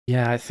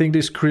Yeah, I think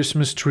this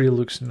Christmas tree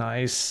looks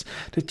nice.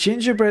 The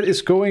gingerbread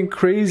is going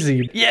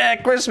crazy. Yeah,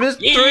 Christmas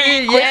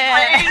tree!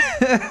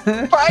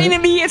 Yeah!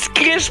 Finally, it's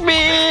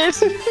Christmas!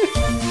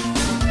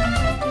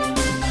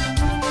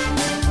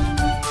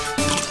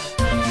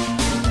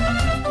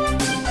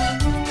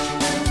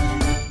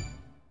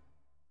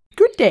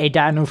 Good day,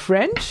 Dino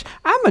friends.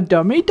 I'm a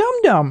dummy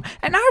dum-dum,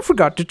 and I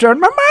forgot to turn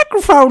my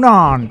microphone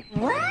on.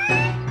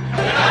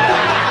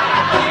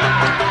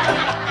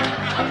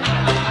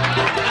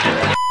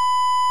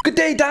 Good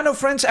day, Dino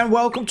friends, and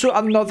welcome to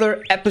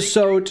another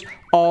episode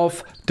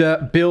of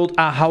the Build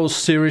a House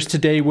series.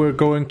 Today we're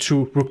going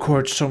to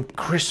record some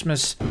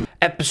Christmas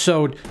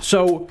episode.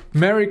 So,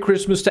 Merry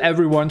Christmas to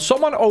everyone.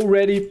 Someone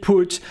already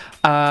put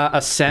a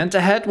Santa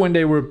hat when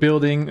they were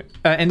building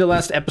in the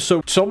last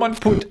episode. Someone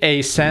put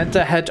a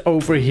Santa hat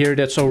over here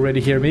that's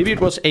already here. Maybe it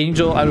was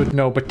Angel, I don't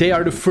know. But they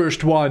are the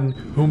first one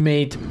who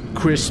made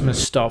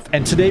Christmas stuff.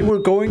 And today we're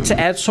going to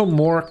add some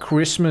more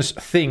Christmas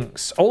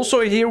things. Also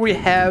here we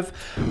have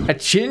a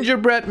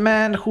gingerbread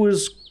man who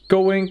is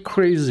going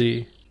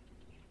crazy.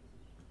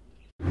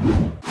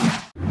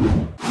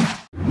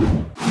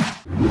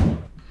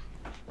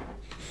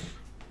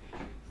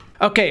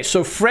 Okay,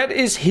 so Fred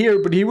is here,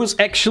 but he was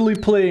actually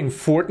playing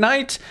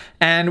Fortnite,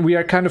 and we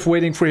are kind of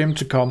waiting for him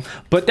to come.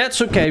 But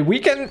that's okay, we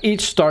can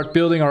each start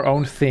building our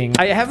own thing.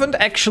 I haven't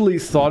actually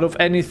thought of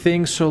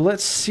anything, so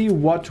let's see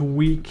what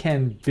we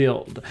can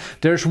build.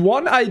 There's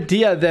one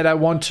idea that I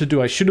want to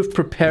do. I should have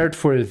prepared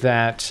for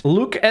that.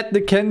 Look at the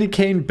candy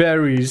cane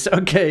berries.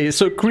 Okay,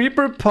 so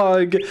Creeper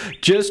Pug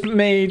just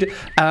made,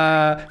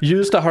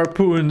 used the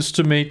harpoons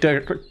to make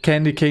the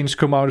candy canes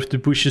come out of the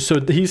bushes.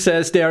 So he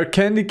says they are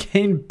candy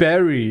cane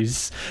berries.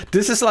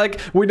 This is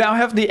like, we now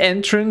have the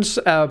entrance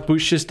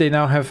bushes, they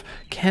now have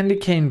candy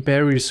cane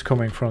berries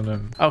coming from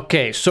them.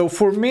 Okay, so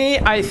for me,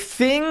 I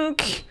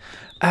think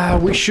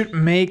we should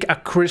make a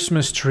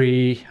Christmas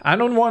tree. I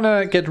don't want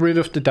to get rid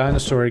of the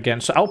dinosaur again,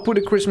 so I'll put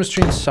a Christmas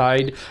tree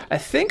inside. I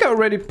think I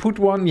already put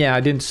one. Yeah, I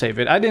didn't save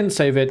it. I didn't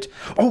save it.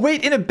 Oh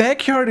wait, in the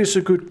backyard is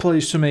a good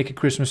place to make a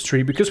Christmas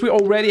tree because we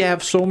already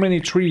have so many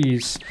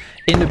trees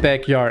in the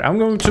backyard. I'm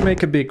going to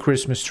make a big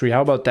Christmas tree.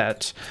 How about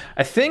that?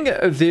 I think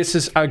this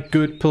is a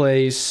good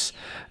place.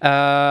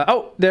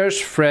 Oh,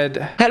 there's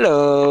Fred.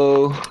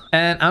 Hello.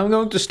 And I'm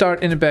going to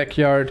start in the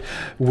backyard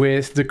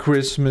with the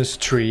Christmas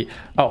tree.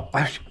 Oh,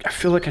 I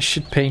feel like I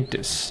should paint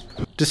this.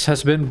 This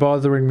has been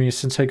bothering me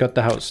since I got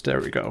the house. There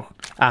we go.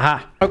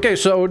 Aha. Okay,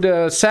 so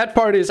the sad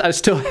part is I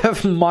still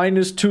have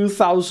minus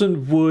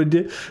 2,000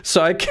 wood,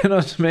 so I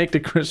cannot make the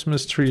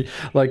Christmas tree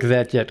like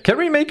that yet. Can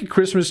we make a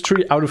Christmas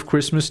tree out of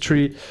Christmas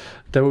tree?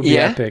 That would be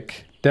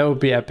epic. That would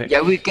be epic.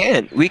 Yeah, we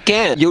can. We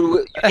can.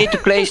 You need to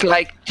place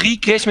like 3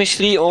 Christmas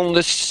trees on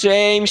the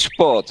same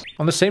spot.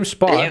 On the same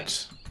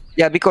spot?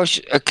 Yeah, because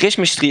a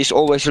Christmas tree is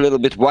always a little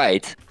bit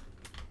white.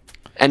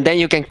 And then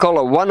you can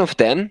color one of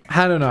them.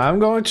 I don't know. I'm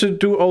going to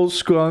do old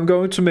school. I'm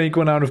going to make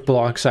one out of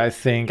blocks, I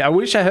think. I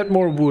wish I had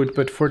more wood,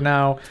 but for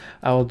now,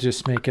 I'll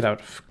just make it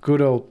out of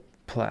good old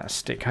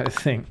plastic, I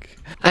think.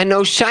 I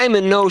know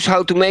Simon knows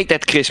how to make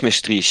that Christmas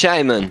tree.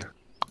 Simon,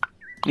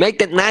 make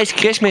that nice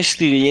Christmas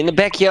tree in the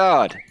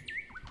backyard.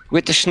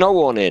 With the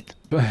snow on it.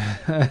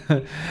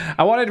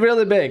 I want it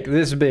really big.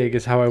 This big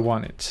is how I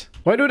want it.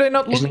 Why do they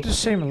not look the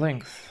same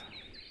length?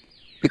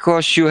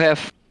 Because you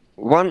have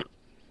one...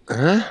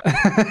 Huh?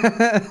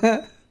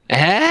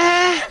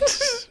 Huh?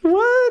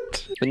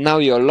 What? But now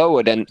you're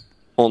lower than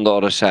on the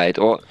other side,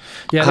 or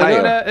yeah,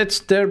 higher. It's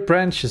their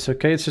branches,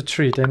 okay? It's a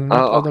tree. They're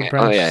not other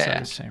branches are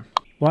the same.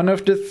 One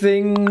of the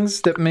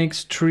things that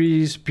makes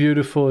trees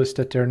beautiful is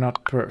that they're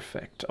not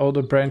perfect. All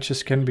the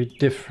branches can be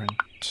different.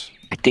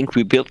 I think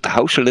we built the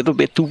house a little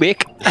bit too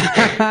big.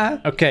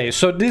 Okay,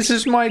 so this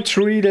is my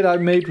tree that I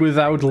made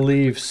without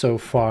leaves so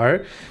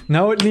far.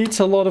 Now it needs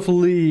a lot of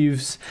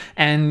leaves,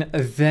 and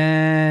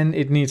then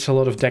it needs a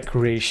lot of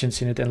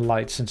decorations in it and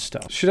lights and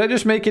stuff. Should I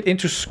just make it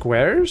into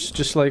squares?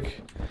 Just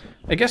like,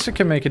 I guess I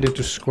can make it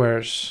into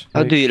squares.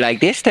 How do you like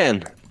this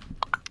then?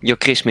 Your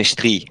Christmas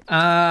tree.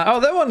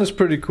 Oh, that one is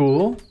pretty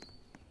cool.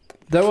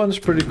 That one's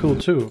pretty cool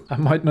too. I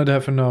might not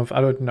have enough,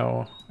 I don't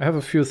know. I have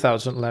a few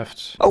thousand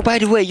left. Oh, by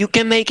the way, you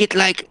can make it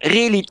like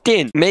really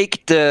thin.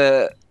 Make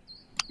the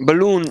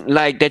balloon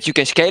like that you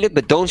can scale it,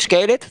 but don't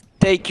scale it.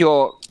 Take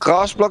your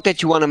grass block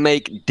that you want to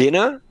make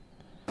dinner,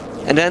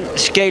 and then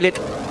scale it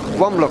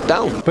 1 block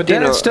down. But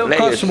then it still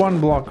costs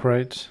 1 block,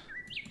 right?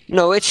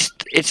 No, it's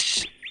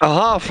a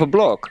half a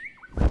block.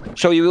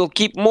 So you will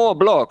keep more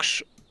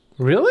blocks.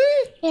 Really?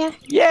 Yeah.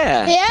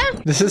 Yeah.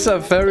 Yeah? This is a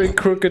very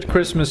crooked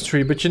Christmas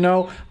tree, but you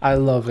know, I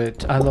love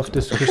it. I love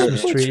this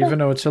Christmas tree, even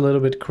though it's a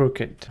little bit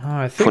crooked. Oh,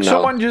 I think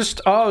someone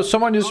just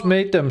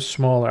made them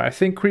smaller. I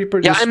think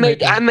Creeper just made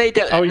them.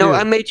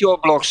 I made your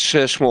blocks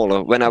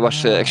smaller when I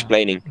was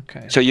explaining.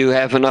 Okay. So you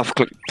have enough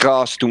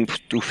grass to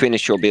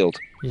finish your build.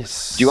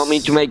 Yes. Do you want me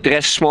to make the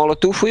rest smaller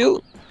too for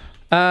you?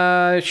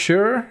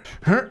 Sure.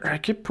 I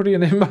keep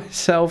putting it in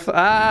myself.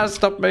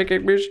 Stop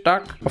making me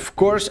stuck. Of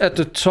course, at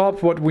the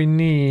top, what we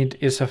need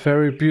is a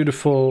very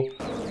beautiful,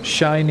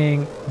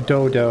 shining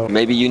dodo.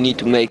 Maybe you need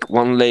to make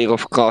one layer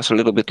of grass a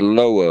little bit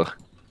lower.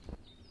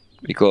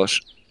 Because...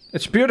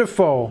 It's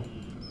beautiful.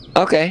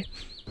 Okay.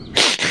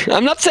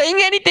 I'm not saying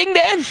anything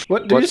then.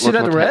 What? Do you see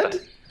that red?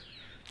 Happened?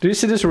 Do you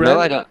see this red No,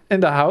 I don't. in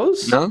the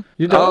house? No?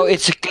 You don't? Oh,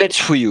 it's a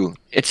glitch for you.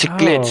 It's a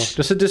glitch.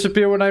 Does it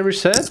disappear when I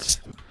reset?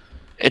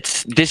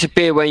 It's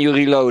disappear when you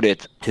reload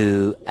it.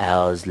 2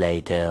 hours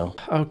later.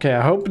 Okay,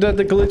 I hope that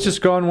the glitch is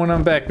gone when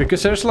I'm back.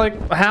 Because there's like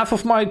half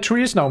of my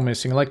trees now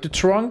missing. Like the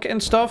trunk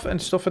and stuff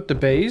at the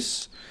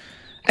base.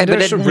 And But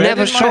there's I a red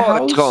never in my saw a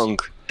house.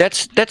 trunk.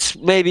 That's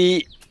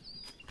maybe...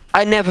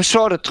 I never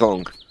saw the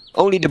trunk.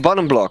 Only the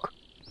bottom block.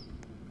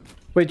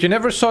 Wait, you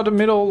never saw the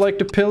middle, like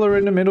the pillar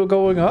in the middle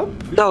going up?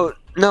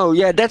 No,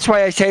 yeah, that's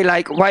why I say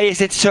like, why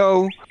is it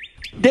so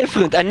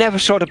different? I never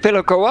saw the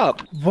pillar go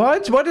up.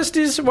 What? What is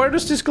this? Where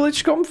does this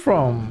glitch come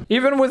from?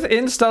 Even with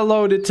insta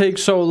load, it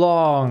takes so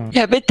long.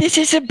 Yeah, but this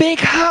is a big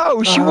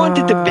house. You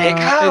wanted a big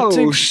house.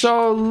 It takes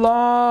so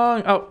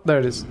long. Oh, there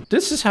it is.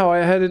 This is how I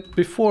had it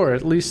before,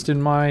 at least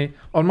on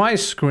my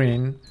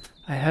screen.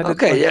 I had it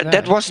Okay, like yeah,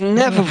 that was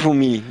never for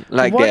me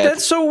like what? that.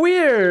 That's so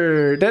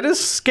weird. That is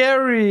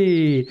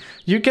scary.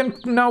 You can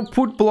now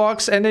put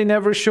blocks and they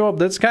never show up.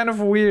 That's kind of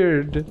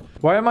weird.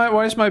 Why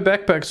is my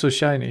backpack so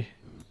shiny?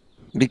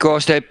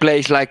 Because they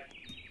place like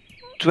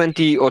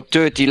 20 or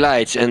 30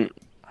 lights, and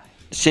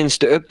since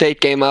the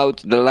update came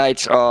out, the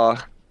lights are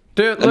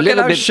Dude, look at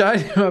how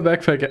shiny my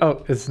backpack is.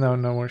 Oh, it's now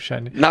no more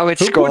shiny. Now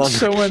it's Who gone. put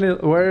so many?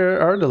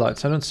 Where are the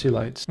lights? I don't see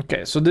lights.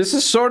 Okay, so this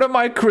is sort of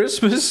my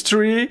Christmas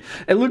tree.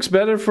 It looks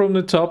better from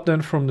the top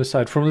than from the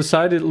side. From the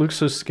side it looks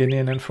so skinny,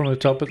 and then from the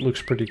top it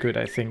looks pretty good,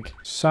 I think.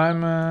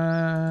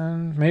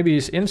 Simon, maybe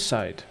he's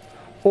inside.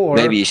 Or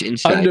maybe he's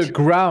inside.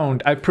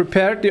 Underground. I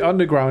prepared the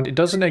underground. It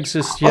doesn't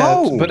exist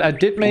yet, but I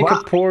did make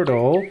a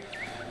portal.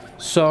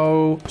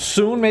 So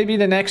soon, maybe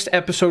the next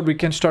episode, we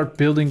can start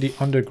building the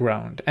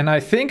underground. And I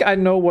think I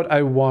know what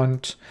I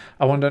want.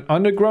 I want an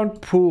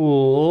underground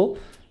pool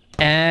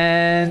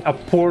and a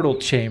portal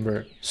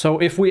chamber. So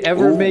if we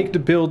ever make the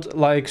build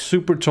like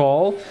super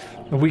tall,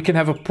 we can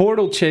have a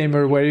portal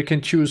chamber where you can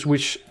choose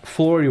which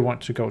floor you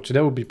want to go to.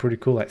 That would be pretty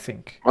cool, I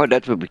think. Oh,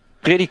 that would be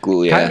pretty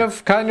cool, yeah.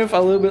 Kind of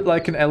a little bit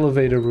like an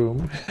elevator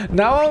room.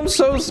 Now I'm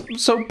so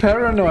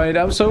paranoid.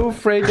 I'm so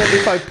afraid that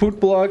if I put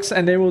blocks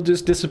and they will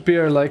just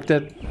disappear like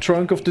that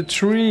trunk of the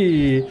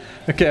tree.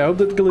 Okay, I hope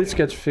that glitch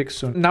gets fixed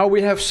soon. Now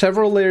we have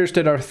several layers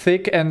that are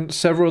thick and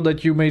several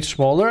that you made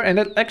smaller, and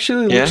that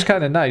actually looks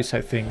kind of nice,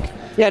 I think.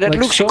 Yeah, that like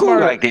looks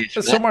cool like this.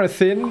 Some are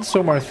thin,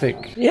 some are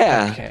thick.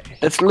 Yeah, okay.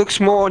 That looks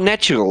more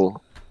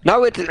natural.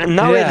 Now it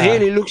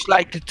really looks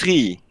like the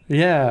tree.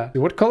 Yeah.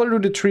 What color do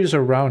the trees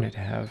around it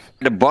have?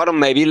 The bottom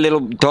maybe a little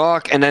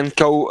dark and then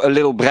go a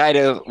little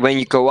brighter when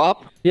you go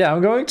up. Yeah,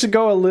 I'm going to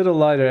go a little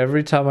lighter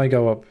every time I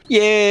go up.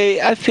 Yay,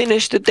 I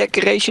finished the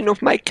decoration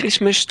of my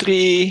Christmas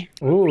tree.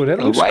 Ooh, that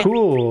looks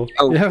cool.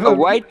 You have a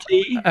white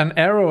tree. An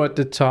arrow at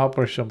the top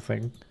or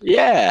something.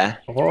 Yeah.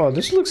 Oh,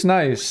 this looks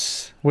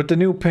nice. With the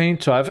new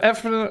paint tool.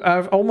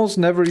 I've almost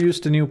never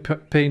used the new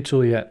paint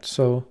tool yet.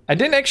 So I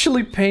didn't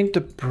actually paint the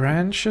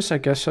branches. I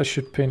guess I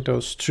should paint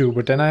those too.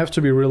 But then I have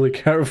to be really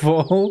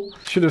careful.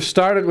 Should have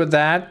started with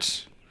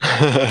that.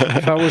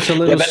 If I was a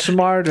little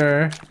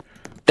smarter.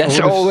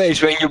 That's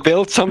always when you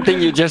build something,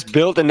 you just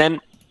build and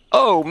then,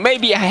 oh,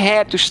 maybe I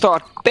had to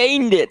start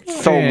paint it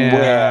somewhere.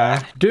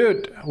 Yeah.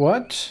 Dude,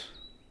 what?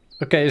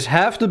 Okay, is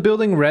half the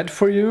building red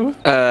for you?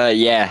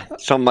 Yeah.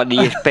 Somebody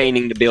is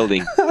painting the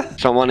building.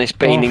 Someone is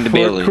painting the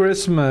building. For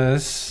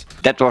Christmas.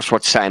 That was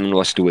what Simon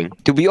was doing.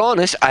 To be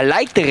honest, I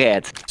like the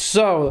red.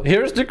 So,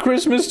 here's the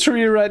Christmas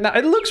tree right now.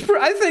 It looks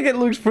I think it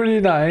looks pretty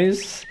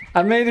nice.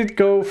 I made it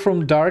go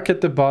from dark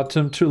at the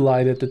bottom to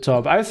light at the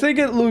top. I think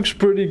it looks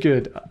pretty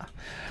good.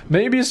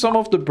 Maybe some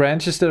of the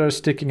branches that are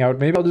sticking out,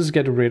 maybe I'll just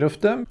get rid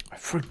of them. I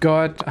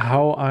forgot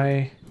how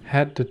I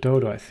had the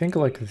dodo. I think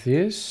like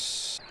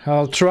this.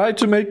 I'll try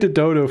to make the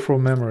dodo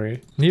from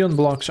memory. Neon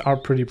blocks are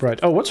pretty bright.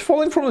 Oh, what's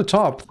falling from the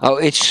top? Oh,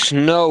 it's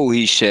snow,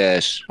 he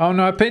says. Oh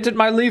no, I painted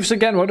my leaves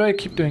again. Why do I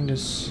keep doing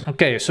this?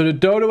 Okay, so the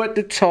dodo at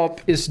the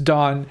top is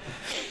done.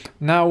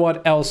 Now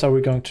what else are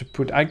we going to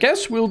put? I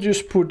guess we'll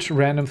just put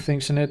random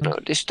things in it. No,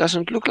 this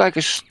doesn't look like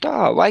a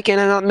star. Why can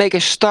I not make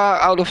a star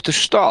out of the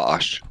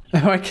stars?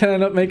 Why can I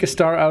not make a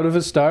star out of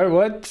a star?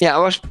 What? Yeah, I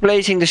was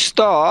placing the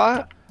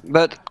star,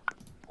 but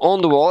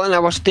on the wall, and I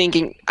was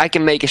thinking I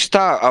can make a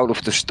star out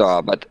of the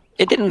star, but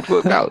it didn't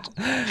work out.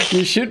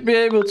 You should be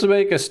able to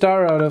make a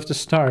star out of the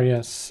star,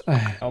 yes.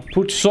 I'll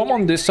put some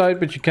on this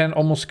side, but you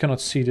almost cannot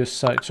see this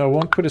side, so I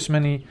won't put as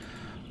many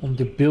on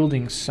the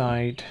building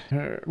side.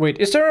 Wait,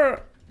 is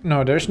there...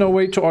 No, there's no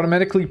way to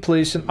automatically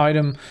place an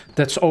item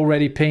that's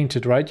already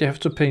painted, right? You have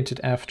to paint it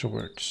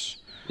afterwards.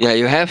 Yeah,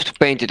 you have to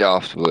paint it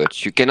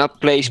afterwards. You cannot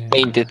place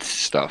painted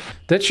stuff.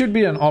 That should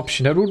be an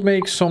option. That would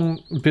make some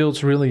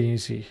builds really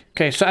easy.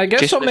 Okay, so I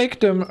guess I'll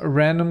make them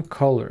random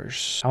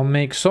colors. I'll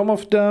make some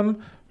of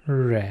them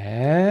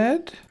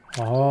red.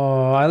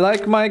 Oh, I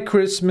like my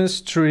Christmas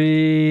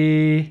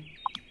tree.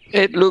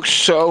 It looks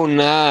so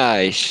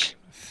nice.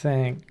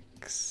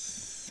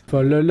 Thanks. La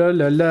la la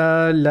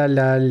la la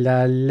la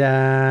la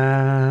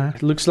la.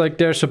 It looks like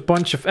there's a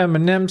bunch of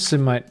M&Ms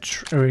in my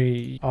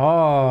tree.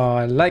 Oh,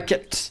 I like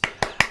it.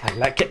 I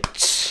like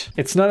it.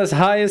 It's not as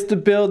high as the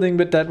building,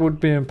 but that would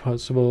be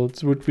impossible.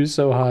 It would be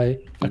so high.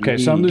 Okay,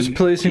 so I'm just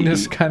placing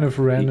this kind of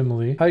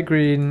randomly. Hi,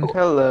 Green.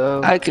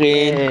 Hello. Hi,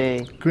 Green.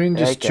 Hey. Green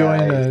just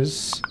joined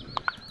us.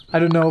 I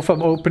don't know if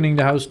I'm opening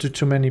the house to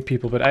too many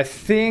people, but I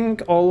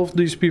think all of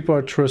these people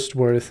are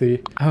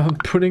trustworthy. I'm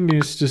putting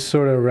these just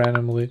sort of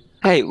randomly.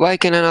 Hey, why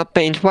can I not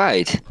paint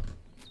white?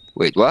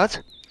 Wait, what?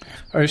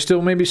 Are you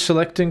still maybe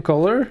selecting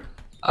color?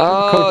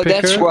 Oh,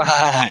 that's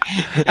why.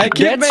 I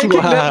keep That's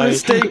making that why.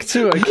 mistake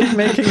too. I keep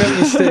making that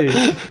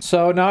mistake.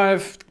 So now I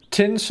have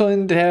tinsel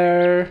in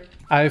there.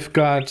 I've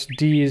got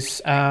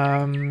these,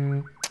 I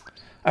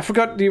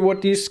forgot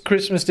what these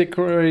Christmas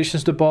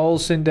decorations, the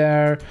balls in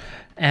there.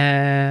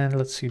 And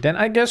let's see, then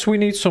I guess we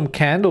need some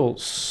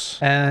candles.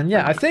 And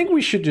yeah, I think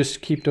we should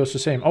just keep those the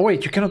same. Oh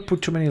wait, you cannot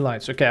put too many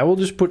lights. Okay, I will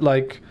just put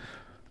like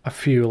a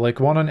few, like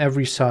one on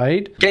every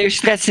side. Can you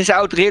stretch this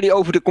out really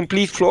over the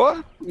complete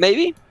floor?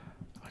 Maybe?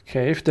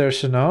 Okay, if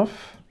there's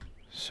enough.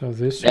 So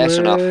this There's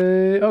way. enough.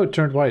 Oh, it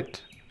turned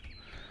white.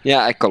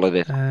 Yeah, I colored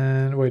it.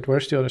 And wait,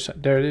 where's the other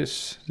side? There it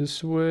is.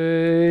 This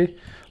way.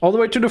 All the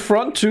way to the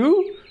front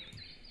too?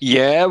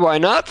 Yeah, why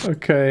not?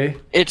 Okay.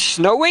 It's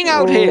snowing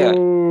out here.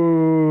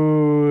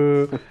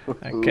 Ooh.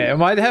 Okay, I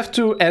might have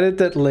to edit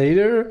that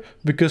later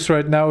because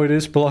right now it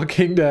is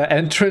blocking the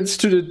entrance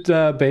to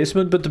the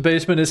basement, but the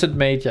basement isn't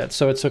made yet,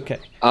 so it's okay.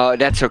 Oh,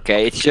 that's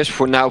okay. It's just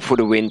for now for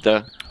the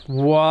winter.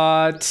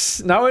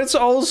 What? Now it's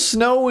all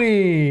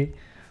snowy.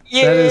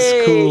 Yay! That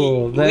is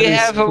cool. That we is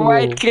have a cool.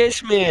 white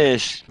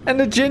Christmas. And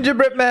the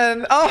gingerbread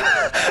man.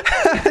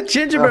 Oh,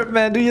 gingerbread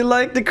man, do you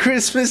like the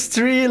Christmas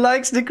tree? He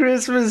likes the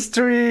Christmas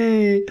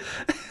tree.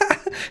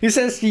 He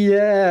says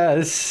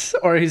yes.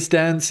 Or he's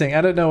dancing. I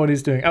don't know what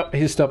he's doing. Oh,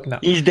 he stopped now.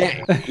 He's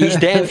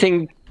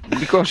dancing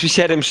because we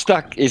set him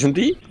stuck, isn't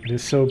he? It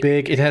is so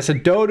big. It has a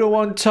dodo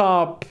on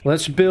top.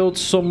 Let's build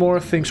some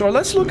more things. Or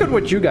let's look at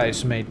what you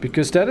guys made,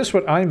 because that is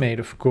what I made,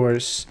 of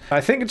course.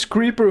 I think it's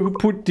Creeper who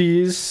put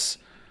these.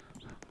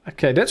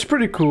 Okay, that's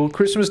pretty cool.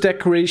 Christmas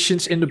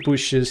decorations in the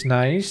bushes.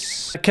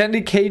 Nice.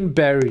 Candy cane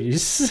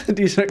berries.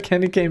 These are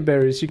candy cane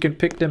berries. You can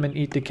pick them and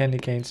eat the candy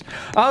canes.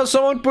 Oh,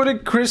 someone put a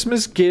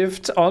Christmas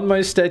gift on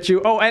my statue.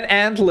 Oh, and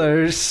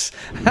antlers.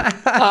 Oh,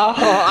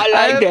 I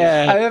like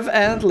that. I have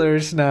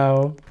antlers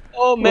now.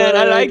 Oh man,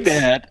 I like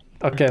that.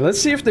 Okay,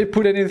 let's see if they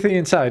put anything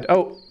inside.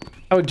 Oh,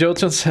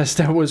 Jolton says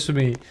that was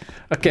me.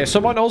 Okay,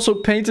 someone also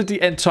painted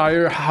the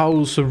entire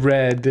house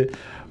red.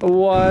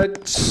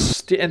 What?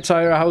 The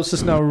entire house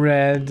is now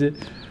red.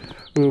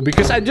 Ooh,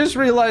 because I just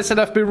realized that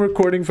I've been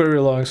recording very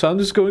long, so I'm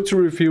just going to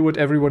review what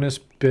everyone has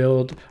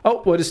built.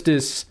 Oh, what is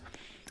this?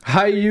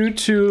 Hi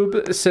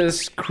YouTube,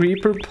 says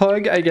Creeper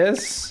Pug, I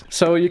guess.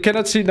 So you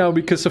cannot see now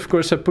because of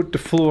course I put the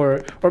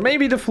floor, or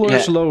maybe the floor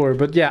is lower,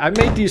 but yeah, I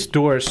made these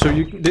doors, so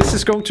this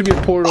is going to be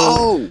a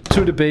portal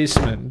to the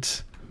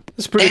basement.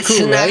 That's pretty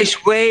cool, That's a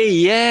nice way,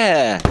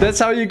 yeah. That's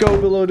how you go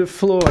below the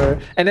floor.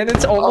 And then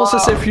it's almost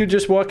as if you're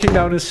just walking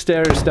down the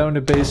stairs down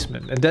the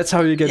basement. And that's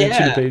how you get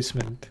into the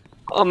basement.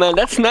 Oh man,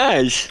 that's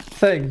nice.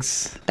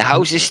 Thanks. The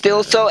house is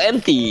still so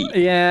empty.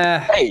 Yeah.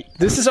 Hey.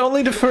 This is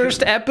only the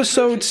first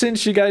episode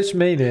since you guys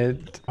made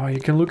it. Oh, you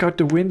can look out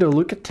the window.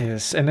 Look at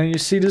this. And then you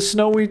see the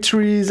snowy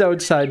trees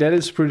outside. That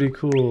is pretty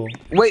cool.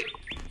 Wait.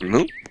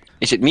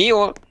 Is it me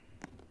or...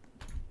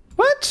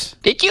 What?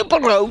 Did you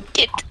broke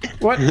it?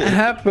 What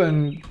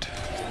happened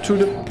to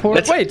the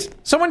portal? Wait,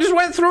 someone just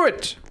went through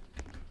it.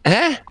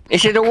 Huh?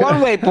 Is it a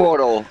one-way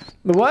portal?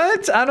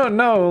 What? I don't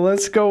know.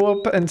 Let's go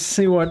up and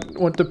see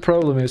what the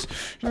problem is.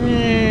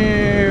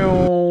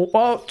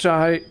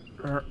 Outside.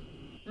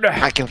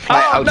 I can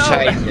fly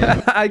outside.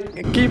 No. I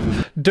keep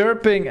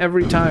derping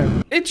every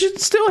time.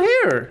 It's still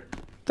here.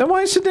 Then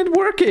why isn't it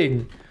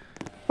working?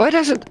 Why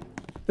doesn't...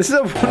 This is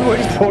a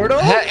one-way portal?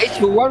 It's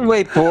a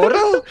one-way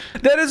portal?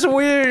 That is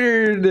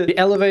weird. The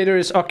elevator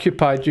is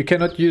occupied. You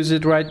cannot use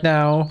it right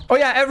now. Oh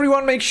yeah,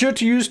 everyone make sure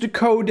to use the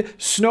code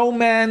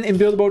SNOWMAN in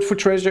Build a Boat for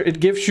Treasure. It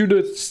gives you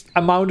the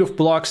amount of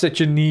blocks that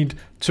you need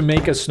to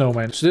make a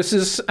snowman. So this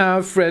is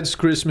Fred's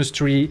Christmas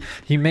tree.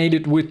 He made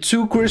it with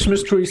 2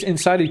 Christmas trees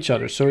inside each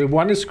other. So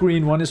one is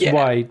green, one is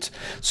white.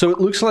 So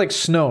it looks like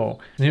snow.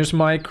 And here's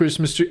my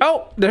Christmas tree.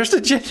 Oh, there's the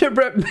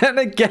gingerbread man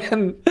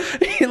again.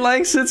 He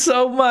likes it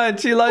so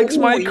much. He likes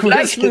my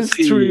Christmas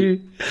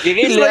tree.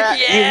 He's like,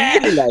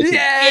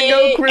 yeah,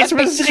 go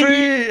Christmas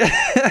tree.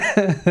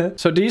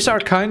 So these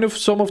are kind of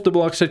some of the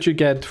blocks that you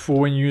get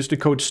for when you use the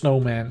code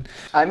SNOWMAN.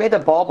 I made a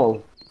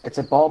bauble. It's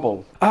a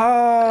bauble.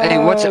 Oh, hey,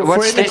 what's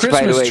this,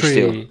 by the way, tree.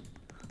 still?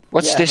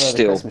 What's this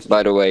still,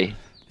 by the way?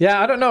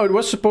 Yeah, I don't know. It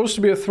was supposed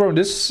to be a throne.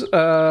 This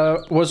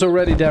was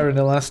already there in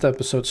the last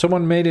episode.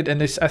 Someone made it,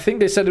 and I think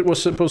they said it was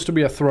supposed to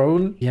be a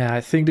throne. Yeah, I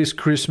think this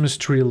Christmas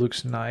tree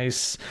looks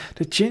nice.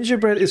 The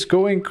gingerbread is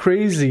going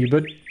crazy,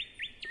 but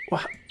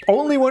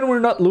Only when we're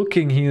not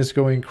looking, he is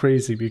going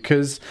crazy.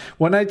 Because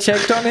when I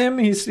checked on him,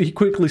 he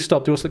quickly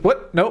stopped. He was like,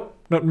 "What? No,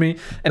 not me."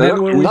 And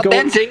then when we not go,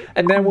 dancing.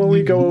 and then when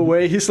we go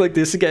away, he's like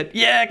this again.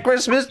 Yeah,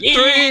 Christmas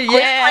tree.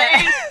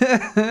 Yeah.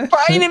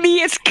 Finally,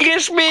 it's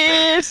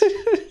Christmas.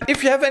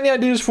 If you have any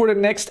ideas for the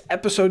next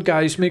episode,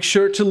 guys, make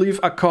sure to leave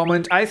a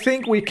comment. I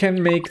think we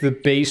can make the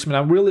basement.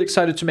 I'm really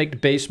excited to make the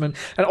basement.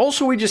 And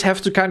also, we just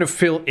have to kind of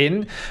fill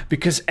in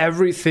because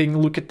everything,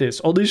 look at this.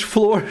 All these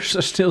floors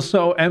are still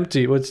so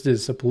empty. What's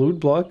this? A pollute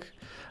block?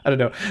 I don't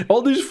know.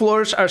 All these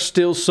floors are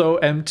still so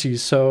empty.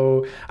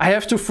 So I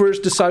have to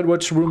first decide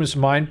which room is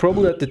mine.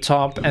 Probably at the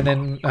top. And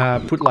then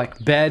put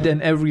like bed and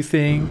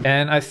everything.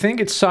 And I think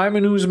it's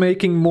Simon who's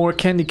making more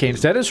candy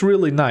canes. That is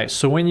really nice.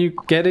 So when you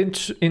get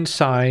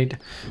inside,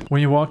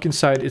 when you walk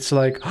inside, it's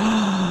like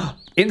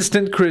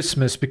instant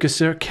Christmas because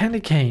there are candy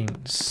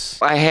canes.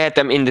 I had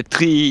them in the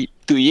tree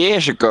 2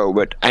 years ago,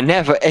 but I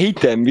never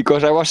ate them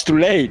because I was too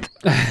late.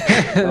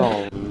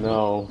 Oh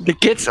no. The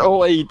kids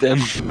all ate them.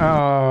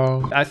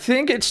 Oh, I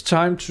think it's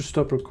time to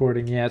stop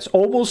recording. Yeah, it's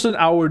almost an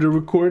hour. The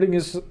recording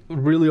is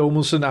really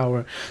almost an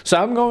hour. So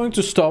I'm going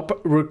to stop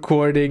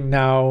recording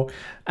now.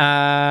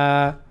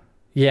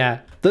 Yeah,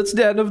 that's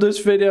the end of this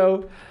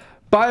video.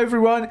 Bye,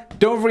 everyone.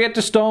 Don't forget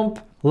to stomp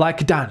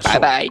like a dinosaur.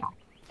 Bye-bye.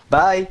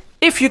 Bye.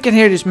 If you can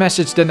hear this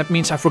message, then it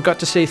means I forgot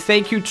to say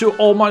thank you to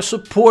all my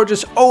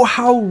supporters. Oh,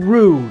 how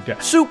rude.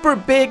 Super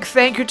big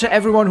thank you to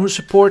everyone who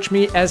supports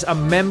me as a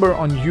member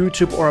on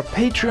YouTube or a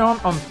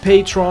Patreon on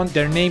Patreon.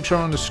 Their names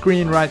are on the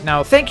screen right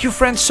now. Thank you,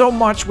 friends, so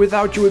much.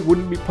 Without you, it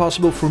wouldn't be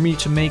possible for me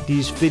to make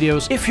these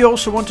videos. If you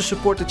also want to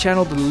support the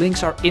channel, the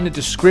links are in the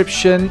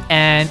description.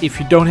 And if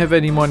you don't have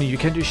any money, you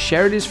can just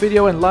share this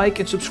video and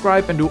like and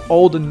subscribe and do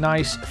all the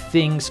nice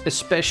things,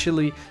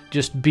 especially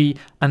just be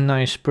a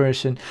nice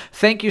person.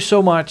 Thank you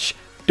so much.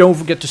 Don't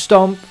forget to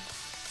stomp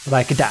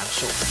like a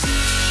dinosaur.